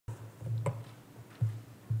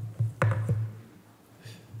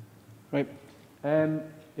Right.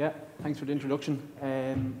 Yeah, thanks for the introduction.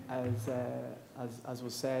 As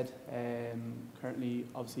was said, currently,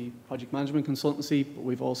 obviously, project management consultancy, but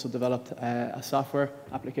we've also developed a software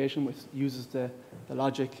application which uses the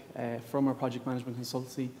logic from our project management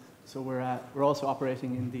consultancy. So we're also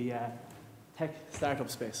operating in the tech startup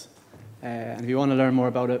space. And if you want to learn more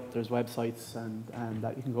about it, there's websites and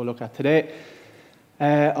that you can go look at today.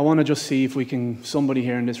 I want to just see if somebody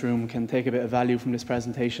here in this room can take a bit of value from this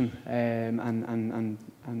presentation and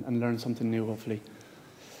learn something new, hopefully.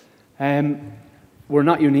 We're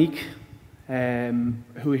not unique.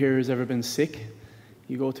 Who here has ever been sick?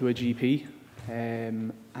 You go to a GP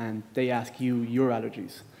and they ask you your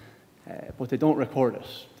allergies, but they don't record it.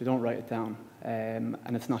 They don't write it down,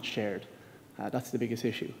 and it's not shared. That's the biggest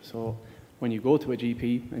issue. So when you go to a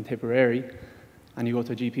GP in Tipperary and you go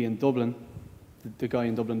to a GP in Dublin, the guy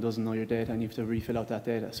in Dublin doesn't know your data and you have to refill out that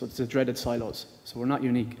data. So it's the dreaded silos. So we're not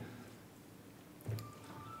unique.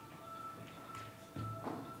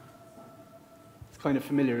 It's kind of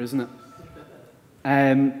familiar, isn't it?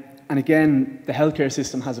 And again, the healthcare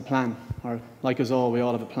system has a plan, or like us all, we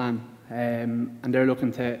all have a plan. And they're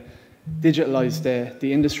looking to digitalize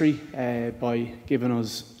the industry by giving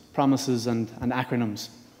us promises and acronyms.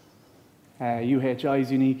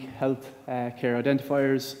 UHI's unique health care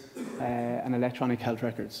identifiers and electronic health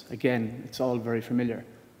records. Again, it's all very familiar.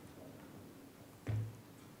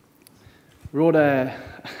 We wrote a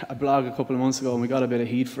blog a couple of months ago and we got a bit of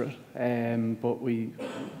heat for it. But we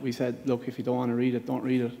said, look, if you don't want to read it, don't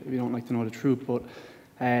read it. If you don't like to know the truth. But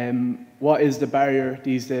what is the barrier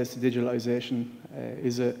these days to digitalization?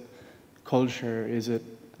 Is it culture? Is it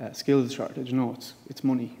skills shortage? No, it's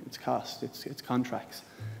money, it's cost, it's contracts.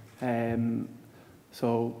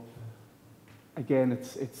 So again,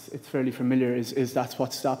 it's fairly familiar. Is that's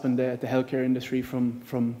what's stopping the healthcare industry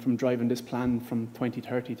from driving this plan from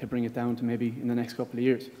 2030 to bring it down to maybe in the next couple of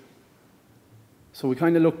years. So we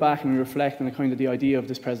kind of look back and we reflect, and kind of the idea of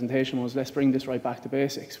this presentation was, let's bring this right back to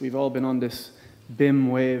basics. We've all been on this BIM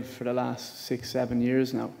wave for the last 6-7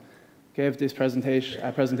 years now. Gave this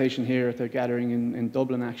presentation here at the gathering in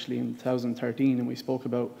Dublin actually in 2013, and we spoke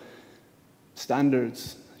about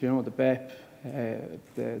standards, you know, the BEP,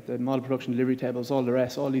 the model production delivery tables, all the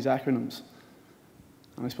rest, all these acronyms.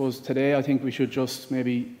 And I suppose today I think we should just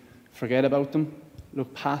maybe forget about them,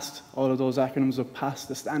 look past all of those acronyms, look past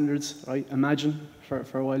the standards, right? Imagine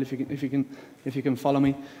for a while if you can follow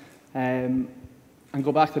me, and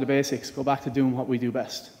go back to the basics, go back to doing what we do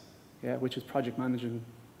best, yeah, which is project managing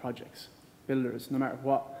projects, builders. No matter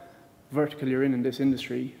what vertical you're in this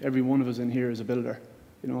industry, every one of us in here is a builder.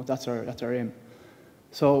 You know, that's our aim.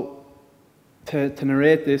 So to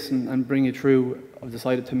narrate this and bring you through, I've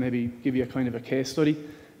decided to maybe give you a kind of a case study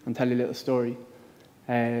and tell you a little story.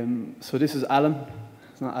 So this is Alan.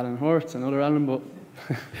 It's not Alan Hort, it's another Alan, but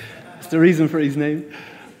it's the reason for his name.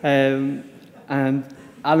 And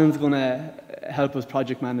Alan's going to help us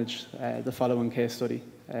project manage the following case study.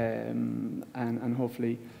 And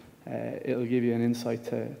hopefully it'll give you an insight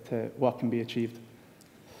to what can be achieved.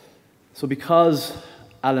 So because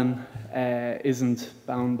Alan isn't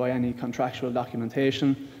bound by any contractual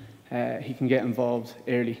documentation, he can get involved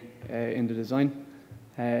early in the design.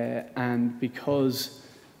 And because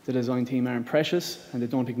the design team aren't precious and they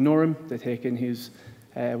don't ignore him, they take in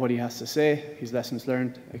what he has to say, his lessons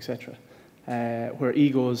learned, etc. Where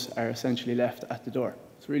egos are essentially left at the door.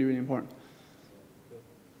 It's really, really important.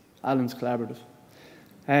 Alan's collaborative.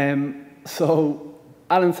 So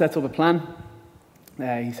Alan sets up a plan.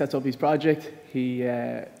 He sets up his project. He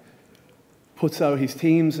puts out his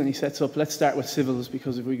teams and he sets up, let's start with civils,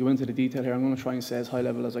 because if we go into the detail here, I'm going to try and say as high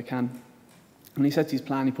level as I can. And he sets his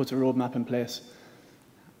plan, he puts a roadmap in place.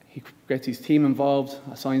 He gets his team involved,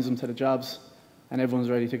 assigns them to the jobs, and everyone's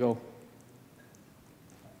ready to go.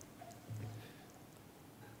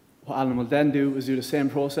 What Alan will then do is do the same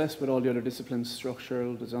process with all the other disciplines,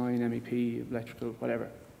 structural, design, MEP, electrical, whatever.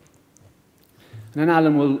 And then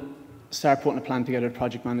Alan will start putting a plan together to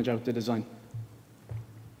project manage out the design.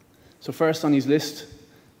 So first on his list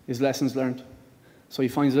is lessons learned. So he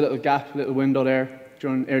finds a little gap, a little window there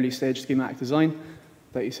during early stage schematic design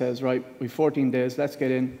that he says, right, we've 14 days, let's get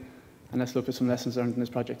in and let's look at some lessons learned in this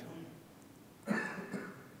project.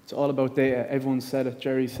 It's all about data. Everyone said it,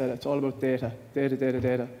 Jerry said it, it's all about data, data, data,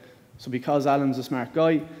 data. So because Alan's a smart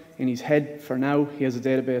guy, in his head for now, he has a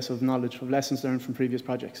database of knowledge of lessons learned from previous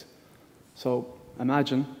projects. So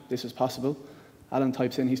imagine this is possible. Alan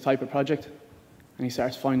types in his type of project and he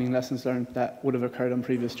starts finding lessons learned that would have occurred on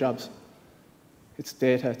previous jobs. It's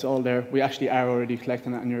data, it's all there. We actually are already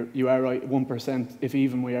collecting it, and you are right, 1%, if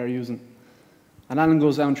even, we are using. And Alan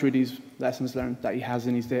goes down through these lessons learned that he has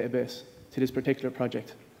in his database to this particular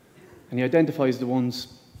project. And he identifies the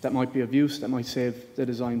ones that might be of use, that might save the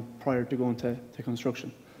design prior to going to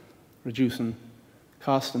construction, reducing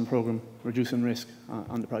cost and program, reducing risk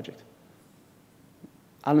on the project.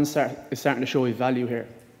 Alan is starting to show his value here.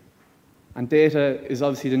 And data is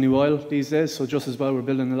obviously the new oil these days, so just as well we're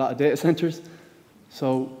building a lot of data centers.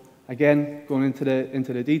 So again, going into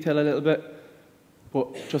the detail a little bit,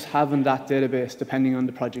 but just having that database, depending on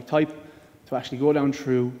the project type, to actually go down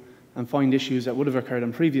through and find issues that would have occurred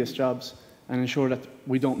on previous jobs and ensure that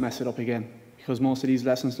we don't mess it up again. Because most of these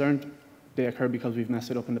lessons learned, they occur because we've messed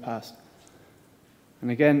it up in the past.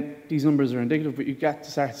 And again, these numbers are indicative, but you get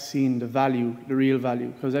to start seeing the value, the real value,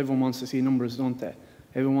 because everyone wants to see numbers, don't they?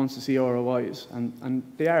 Everyone wants to see ROIs, and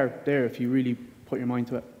they are there if you really put your mind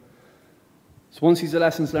to it. So once he's the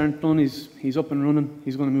lessons learned done, he's up and running,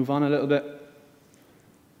 he's going to move on a little bit,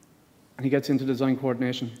 and he gets into design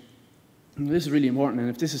coordination. And this is really important, and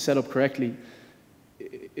if this is set up correctly,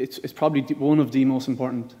 it's probably one of the most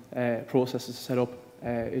important processes to set up,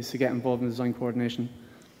 is to get involved in design coordination.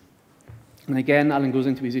 And again, Alan goes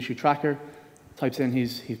into his issue tracker, types in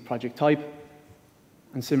his project type,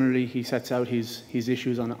 and similarly, he sets out his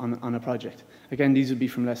issues on a project. Again, these would be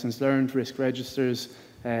from lessons learned, risk registers,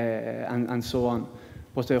 and so on.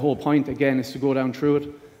 But the whole point, again, is to go down through it,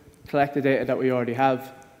 collect the data that we already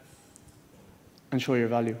have, and show your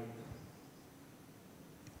value.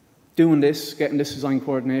 Doing this, getting this design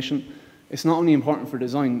coordination, it's not only important for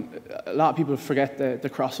design. A lot of people forget the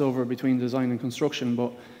crossover between design and construction,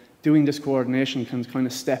 but doing this coordination can kind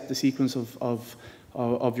of step the sequence of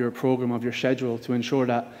your program, of your schedule, to ensure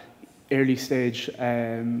that early stage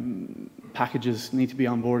packages need to be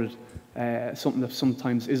onboarded, something that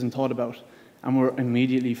sometimes isn't thought about. And we're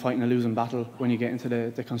immediately fighting a losing battle when you get into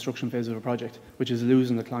the construction phase of a project, which is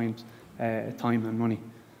losing the client time and money.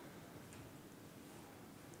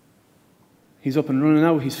 He's up and running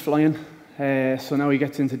now, he's flying. So now he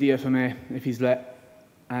gets into DFMA if he's let.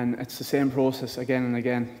 And it's the same process again and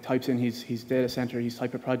again. He types in his data center, his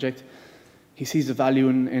type of project. He sees the value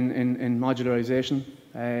in modularization.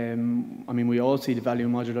 I mean, we all see the value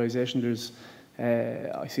in modularization. There's,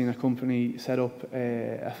 I've seen a company set up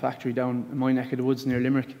a factory down in my neck of the woods near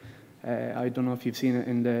Limerick. I don't know if you've seen it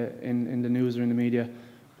in the news or in the media,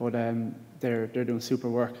 but they're doing super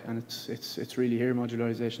work, and it's really here,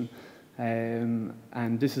 modularization.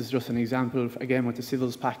 And this is just an example of, again, with the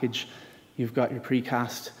civils package. You've got your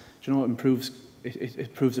precast. Do you know, it improves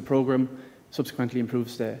the program, subsequently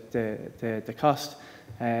improves the cost,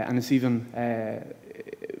 and it's even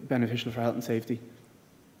beneficial for health and safety.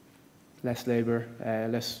 Less labour,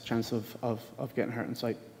 less chance of getting hurt on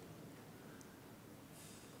site.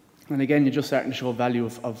 And again, you're just starting to show value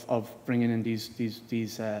of bringing in these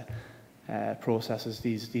processes,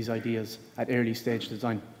 these ideas at early stage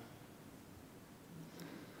design.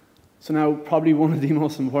 So now, probably one of the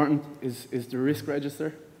most important is the risk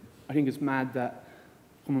register. I think it's mad that,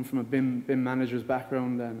 coming from a BIM manager's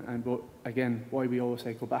background, but again, why we always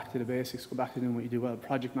say go back to the basics, go back to doing what you do well.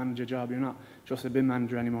 Project manager job, you're not just a BIM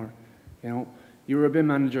manager anymore. You know, you were a BIM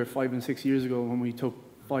manager 5 and 6 years ago when we took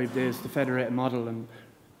 5 days to federate a model and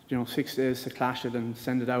 6 days to clash it and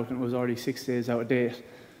send it out, and it was already 6 days out of date.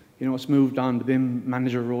 You know, it's moved on. The BIM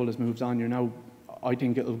manager role has moved on. You're now, I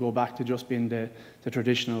think it'll go back to just being the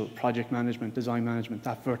traditional project management, design management,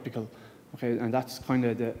 that vertical. Okay, and that's kind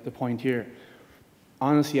of the point here.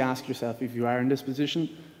 Honestly, ask yourself, if you are in this position,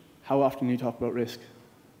 how often do you talk about risk?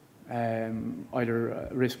 Either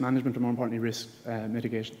risk management or, more importantly, risk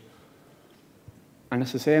mitigation. And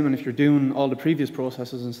it's the same, and if you're doing all the previous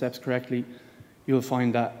processes and steps correctly, you'll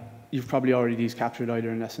find that you've probably already these captured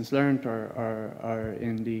either in lessons learned or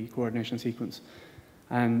in the coordination sequence.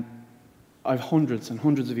 And I've hundreds and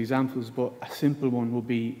hundreds of examples, but a simple one would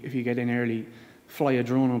be, if you get in early, fly a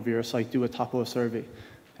drone over your site, do a topo survey.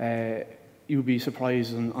 You'd be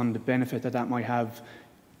surprised on the benefit that might have.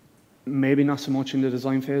 Maybe not so much in the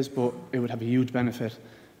design phase, but it would have a huge benefit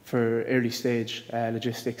for early stage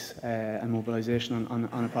logistics and mobilization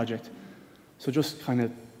on a project. So just kind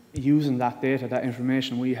of using that data, that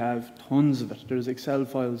information, we have tons of it. There's Excel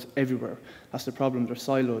files everywhere. That's the problem, they're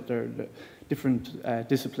siloed. The different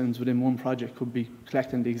disciplines within one project could be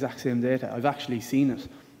collecting the exact same data. I've actually seen it.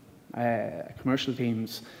 Commercial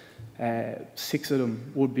teams, 6 of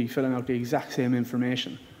them would be filling out the exact same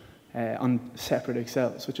information on separate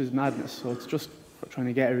Excels, which is madness. So it's just trying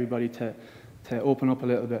to get everybody to open up a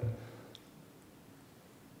little bit.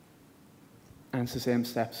 And it's the same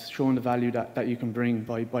steps, showing the value that you can bring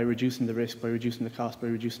by reducing the risk, by reducing the cost, by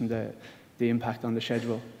reducing the impact on the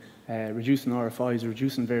schedule, reducing RFIs,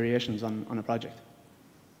 reducing variations on a project.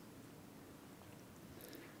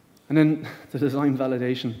 And then the design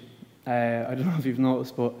validation. I don't know if you've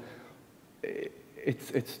noticed, but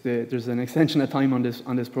there's an extension of time on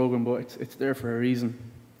this program, but it's there for a reason.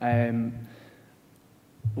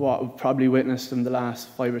 What we've probably witnessed in the last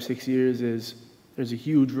 5 or 6 years is there's a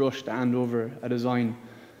huge rush to hand over a design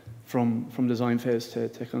from design phase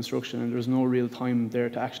to construction, and there's no real time there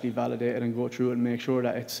to actually validate it and go through it and make sure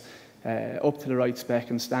that it's up to the right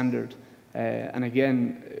spec and standard. And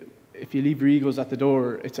again, if you leave your egos at the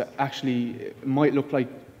door, it might look like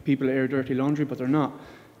people air dirty laundry, but they're not.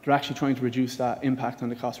 They're actually trying to reduce that impact on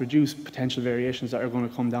the cost, reduce potential variations that are going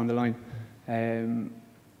to come down the line. And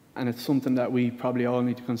it's something that we probably all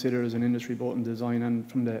need to consider as an industry, both in design and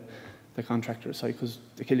from the contractor side, because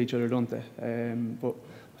they kill each other, don't they? But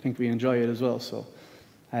I think we enjoy it as well. So,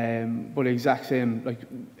 but exact same, like,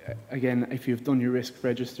 again, if you've done your risk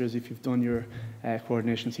registers, if you've done your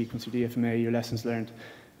coordination sequence, your DFMA, your lessons learned,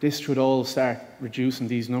 this should all start reducing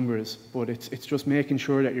these numbers. But it's just making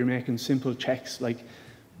sure that you're making simple checks. Like,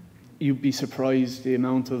 you'd be surprised the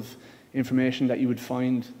amount of information that you would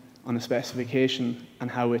find on a specification and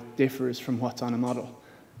how it differs from what's on a model.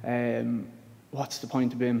 What's the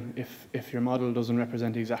point of BIM if your model doesn't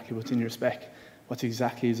represent exactly what's in your spec, what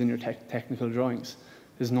exactly is in your technical drawings?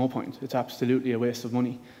 There's no point. It's absolutely a waste of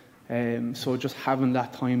money. So just having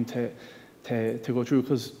that time to go through,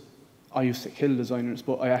 because I used to kill designers,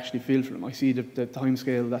 but I actually feel for them. I see the time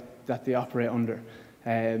scale that they operate under.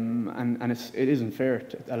 And it isn't fair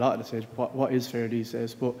a lot of the stage. What is fair these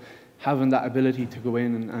days? But having that ability to go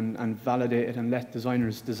in and validate it and let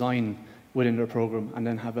designers design within their program and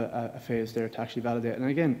then have a phase there to actually validate it. And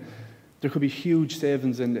again, there could be huge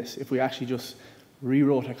savings in this if we actually just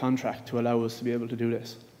rewrote a contract to allow us to be able to do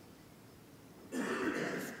this.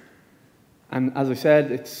 And as I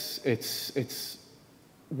said, it's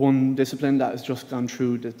one discipline that has just gone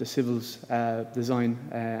through the civils design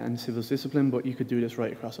and civils discipline, but you could do this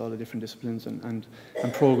right across all the different disciplines and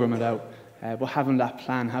program it out. But having that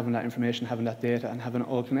plan, having that information, having that data, and having it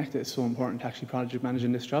all connected is so important to actually project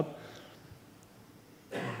managing this job.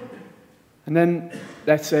 And then,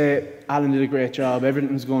 let's say Alan did a great job,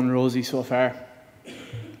 everything's going rosy so far,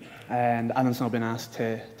 and Alan's now been asked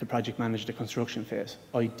to project manage the construction phase.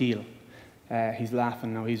 Ideal. He's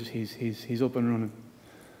laughing now, he's up and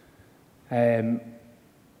running.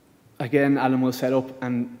 Again, Alan will set up,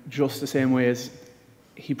 and just the same way as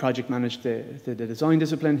he project managed the design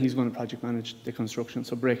discipline, he's going to project manage the construction,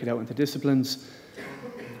 so break it out into disciplines.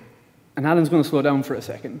 And Alan's going to slow down for a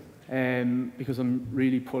second, because I'm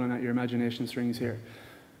really pulling at your imagination strings here.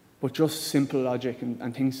 But just simple logic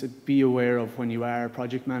and things to be aware of when you are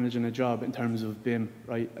project managing a job in terms of BIM,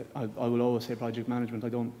 right? I will always say project management, I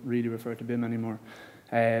don't really refer to BIM anymore,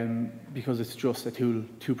 because it's just a tool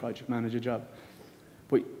to project manage a job.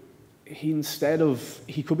 But he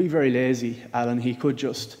could be very lazy, Alan. He could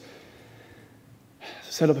just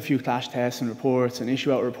set up a few clash tests and reports and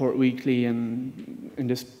issue out a report weekly, and in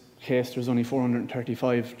this case there's only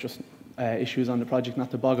 435 just issues on the project,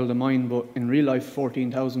 not to boggle the mind, but in real life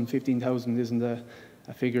 14,000, 15,000 isn't a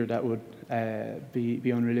figure that would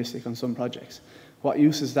be unrealistic on some projects. What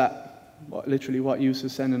use is that? Literally, what use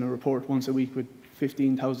is sending a report once a week with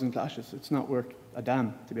 15,000 clashes? It's not worth a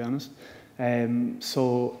damn, to be honest.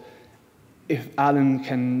 So if Alan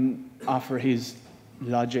can offer his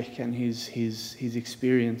logic and his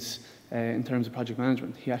experience in terms of project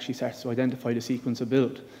management, he actually starts to identify the sequence of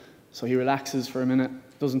build. So he relaxes for a minute,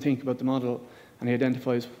 doesn't think about the model, and he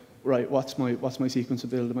identifies, right, what's my sequence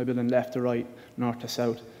of build? Am I building left to right, north to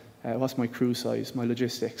south? What's my crew size, my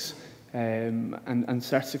logistics? And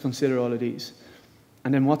starts to consider all of these.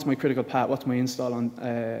 And then what's my critical path? What's my install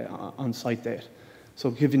on site date? So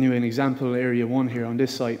giving you an example, area 1 here on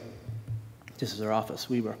this site, this is our office.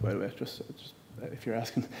 We work, by the way, just if you're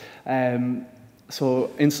asking.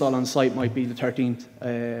 So install on site might be the 13th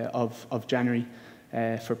of January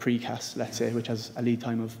for precast, let's say, which has a lead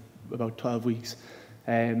time of about 12 weeks.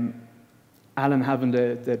 Alan having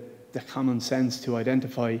the common sense to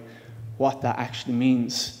identify what that actually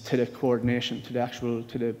means to the coordination, to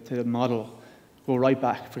the model. Go right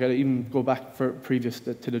back, forget it, even go back previous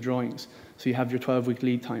to the drawings. So you have your 12-week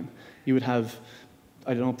lead time. You would have,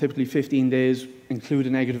 I don't know, typically 15 days, include a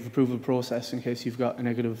negative approval process in case you've got a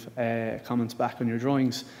negative comments back on your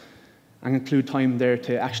drawings, and include time there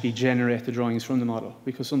to actually generate the drawings from the model,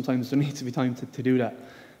 because sometimes there needs to be time to do that.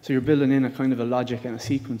 So you're building in a kind of a logic and a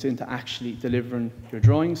sequence into actually delivering your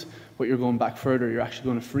drawings, but you're going back further. You're actually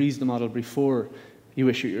going to freeze the model before you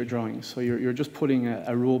issue your drawings. So you're just putting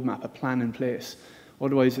a roadmap, a plan in place.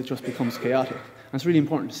 Otherwise, it just becomes chaotic. And it's really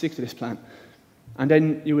important to stick to this plan. And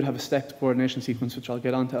then you would have a stepped coordination sequence, which I'll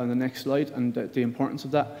get onto on the next slide, and the importance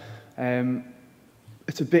of that.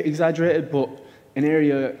 It's a bit exaggerated, but in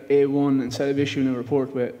area A1, instead of issuing a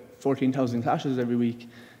report with 14,000 clashes every week,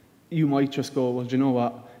 you might just go, well, do you know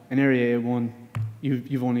what? In area A1,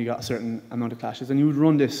 you've only got a certain amount of clashes. And you would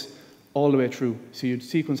run this all the way through. So you'd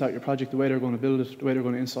sequence out your project, the way they're going to build it, the way they're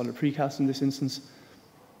going to install the precast in this instance,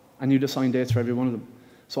 and you'd assign dates for every one of them.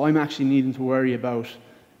 So I'm actually needing to worry about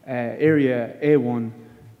area A1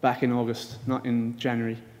 back in August, not in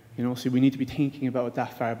January. You know, so we need to be thinking about it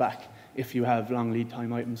that far back if you have long lead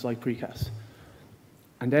time items like precast.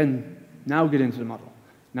 And then now get into the model.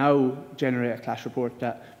 Now generate a clash report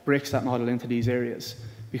that breaks that model into these areas.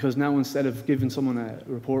 Because now instead of giving someone a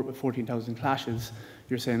report with 14,000 clashes,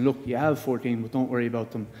 you're saying, look, you have 14, but don't worry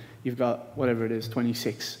about them. You've got whatever it is,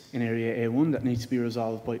 26 in area A1 that needs to be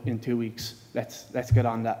resolved in 2 weeks. Let's get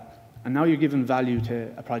on that. And now you're giving value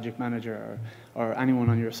to a project manager or anyone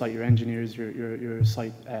on your site, your engineers, your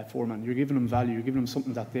site foreman. You're giving them value. You're giving them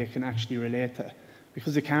something that they can actually relate to.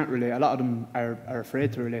 Because they can't relate. A lot of them are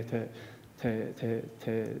afraid to relate to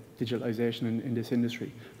digitalization in this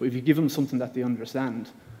industry. But if you give them something that they understand,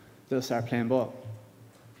 they'll start playing ball.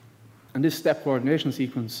 And this step coordination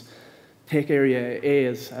sequence, take area A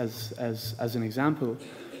as an example.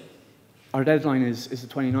 Our deadline is the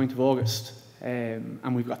 29th of August,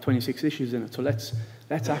 and we've got 26 issues in it. So let's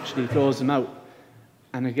actually close them out.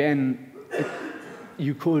 And again,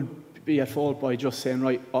 you could be at fault by just saying,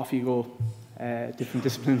 right, off you go. Different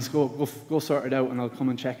disciplines, go sort it out, and I'll come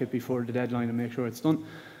and check it before the deadline and make sure it's done.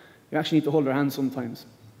 You actually need to hold their hands sometimes.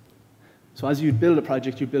 So as you build a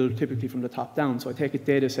project, you build typically from the top down. So I take a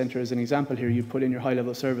data center as an example here. You put in your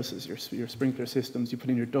high-level services, your sprinkler systems, you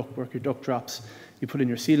put in your ductwork, your duct drops, you put in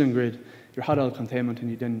your ceiling grid, your hot oil containment,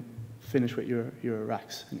 and you then finish with your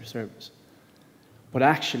racks and your servers. But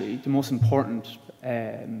actually, the most important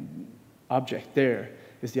object there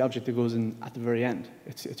is the object that goes in at the very end.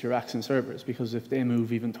 It's your racks and servers, because if they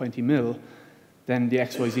move even 20 mil, then the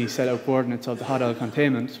XYZ set-out coordinates of the hot oil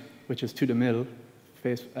containment, which is to the mill,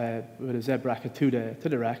 with a Z bracket to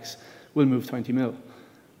the racks, will move 20 mil,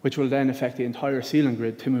 which will then affect the entire ceiling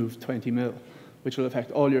grid to move 20 mil, which will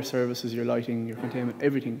affect all your services, your lighting, your containment,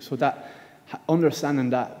 everything. So that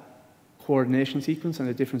understanding that coordination sequence and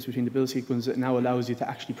the difference between the build sequence, it now allows you to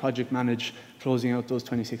actually project manage closing out those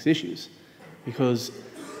 26 issues. Because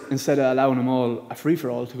instead of allowing them all a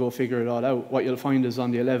free-for-all to go figure it all out, what you'll find is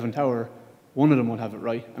on the 11th hour, one of them will have it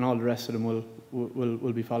right, and all the rest of them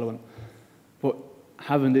will be following. But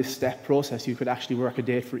having this step process, you could actually work a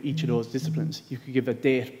date for each of those disciplines. You could give a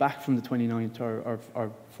date back from the 29th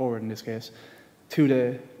or forward in this case,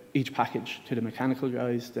 to each package, to the mechanical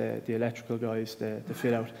guys, the electrical guys, the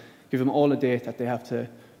fit-out. Give them all a date that they have to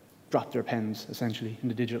drop their pens, essentially, in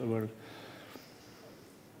the digital world.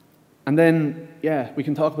 And then, yeah, we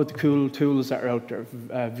can talk about the cool tools that are out there,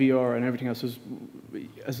 VR and everything else.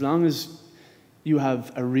 As long as you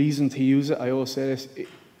have a reason to use it, I always say this,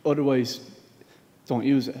 otherwise, don't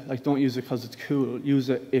use it. Like, don't use it because it's cool. Use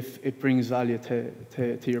it if it brings value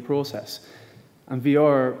to your process. And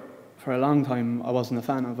VR, for a long time, I wasn't a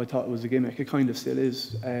fan of. I thought it was a gimmick. It kind of still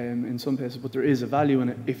is in some places, but there is a value in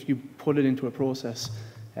it if you put it into a process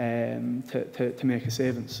to make a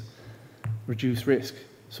savings, reduce risk.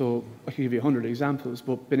 So I could give you 100 examples,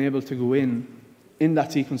 but being able to go in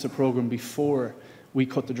that sequence of program before we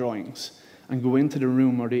cut the drawings and go into the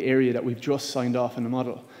room or the area that we've just signed off in the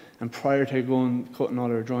model, and prior to cutting all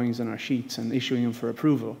our drawings and our sheets and issuing them for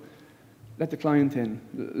approval, let the client in,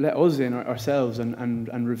 let us in ourselves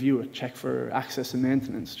and review it, check for access and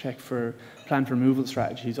maintenance, check for plant removal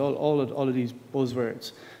strategies, all of these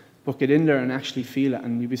buzzwords. But get in there and actually feel it,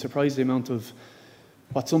 and you'd be surprised the amount of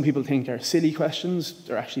what some people think are silly questions,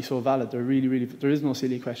 they're actually so valid. They're really, there is no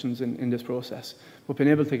silly questions in this process. But being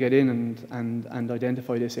able to get in and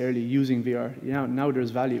identify this early using VR, now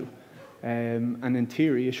there's value. And in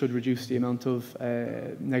theory, it should reduce the amount of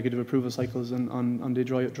negative approval cycles on the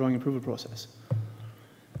drawing approval process.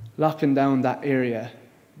 Locking down that area,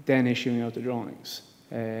 then issuing out the drawings,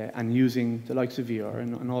 and using the likes of VR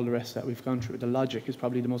and all the rest that we've gone through. The logic is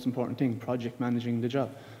probably the most important thing, project managing the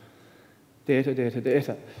job.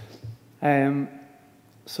 Data.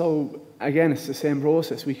 So again, it's the same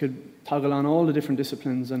process. We could toggle on all the different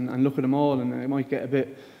disciplines and look at them all, and it might get a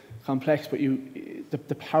bit complex, but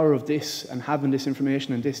the power of this and having this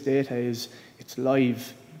information and this data is it's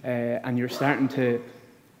live, and you're starting to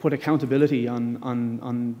put accountability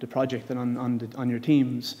on the project and on your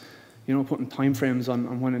teams, putting timeframes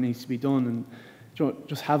on when it needs to be done, and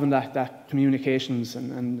just having that communications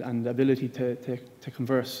and ability to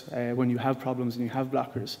converse when you have problems and you have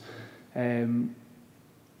blockers. I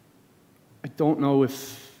don't know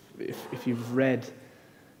if you've read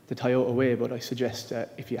the Toyota way, but I suggest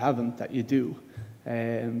that if you haven't, that you do.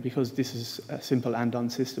 Because this is a simple and-on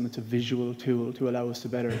system. It's a visual tool to allow us to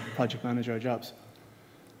better project manage our jobs.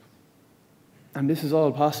 And this is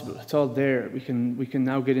all possible. It's all there. We can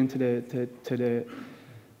now get into the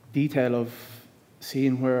detail of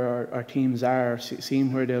seeing where our teams are,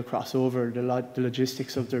 seeing where they'll cross over, the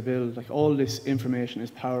logistics of their build. Like, all this information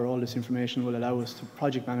is power. All this information will allow us to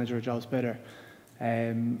project manage our jobs better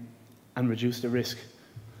and reduce the risk.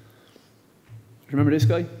 Remember this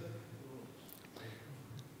guy?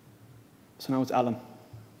 So now it's Alan.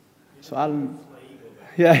 So Alan,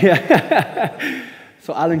 yeah.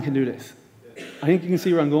 So Alan can do this. I think you can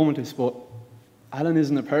see where I'm going with this, but Alan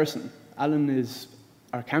isn't a person. Alan is,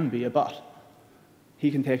 or can be, a bot.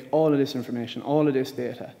 He can take all of this information, all of this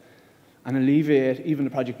data, and alleviate even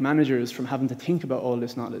the project managers from having to think about all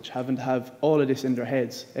this knowledge, having to have all of this in their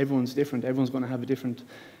heads. Everyone's different. Everyone's going to have a different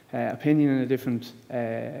opinion and a different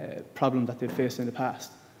problem that they've faced in the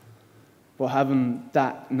past. But having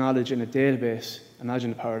that knowledge in a database, imagine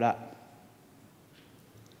the power of that.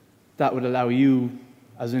 That would allow you,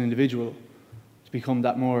 as an individual, to become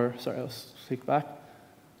that more, sorry, I'll stick back,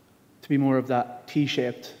 to be more of that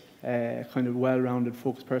T-shaped, kind of well-rounded,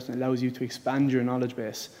 focused person. It allows you to expand your knowledge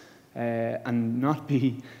base and not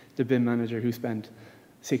be the BIM manager who spent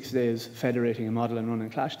 6 days federating a model and running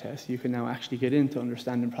clash tests. You can now actually get into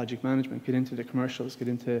understanding project management, get into the commercials, get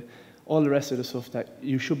into all the rest of the stuff that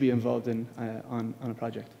you should be involved in on a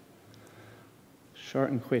project.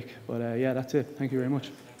 Short and quick, but yeah, that's it. Thank you very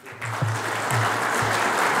much.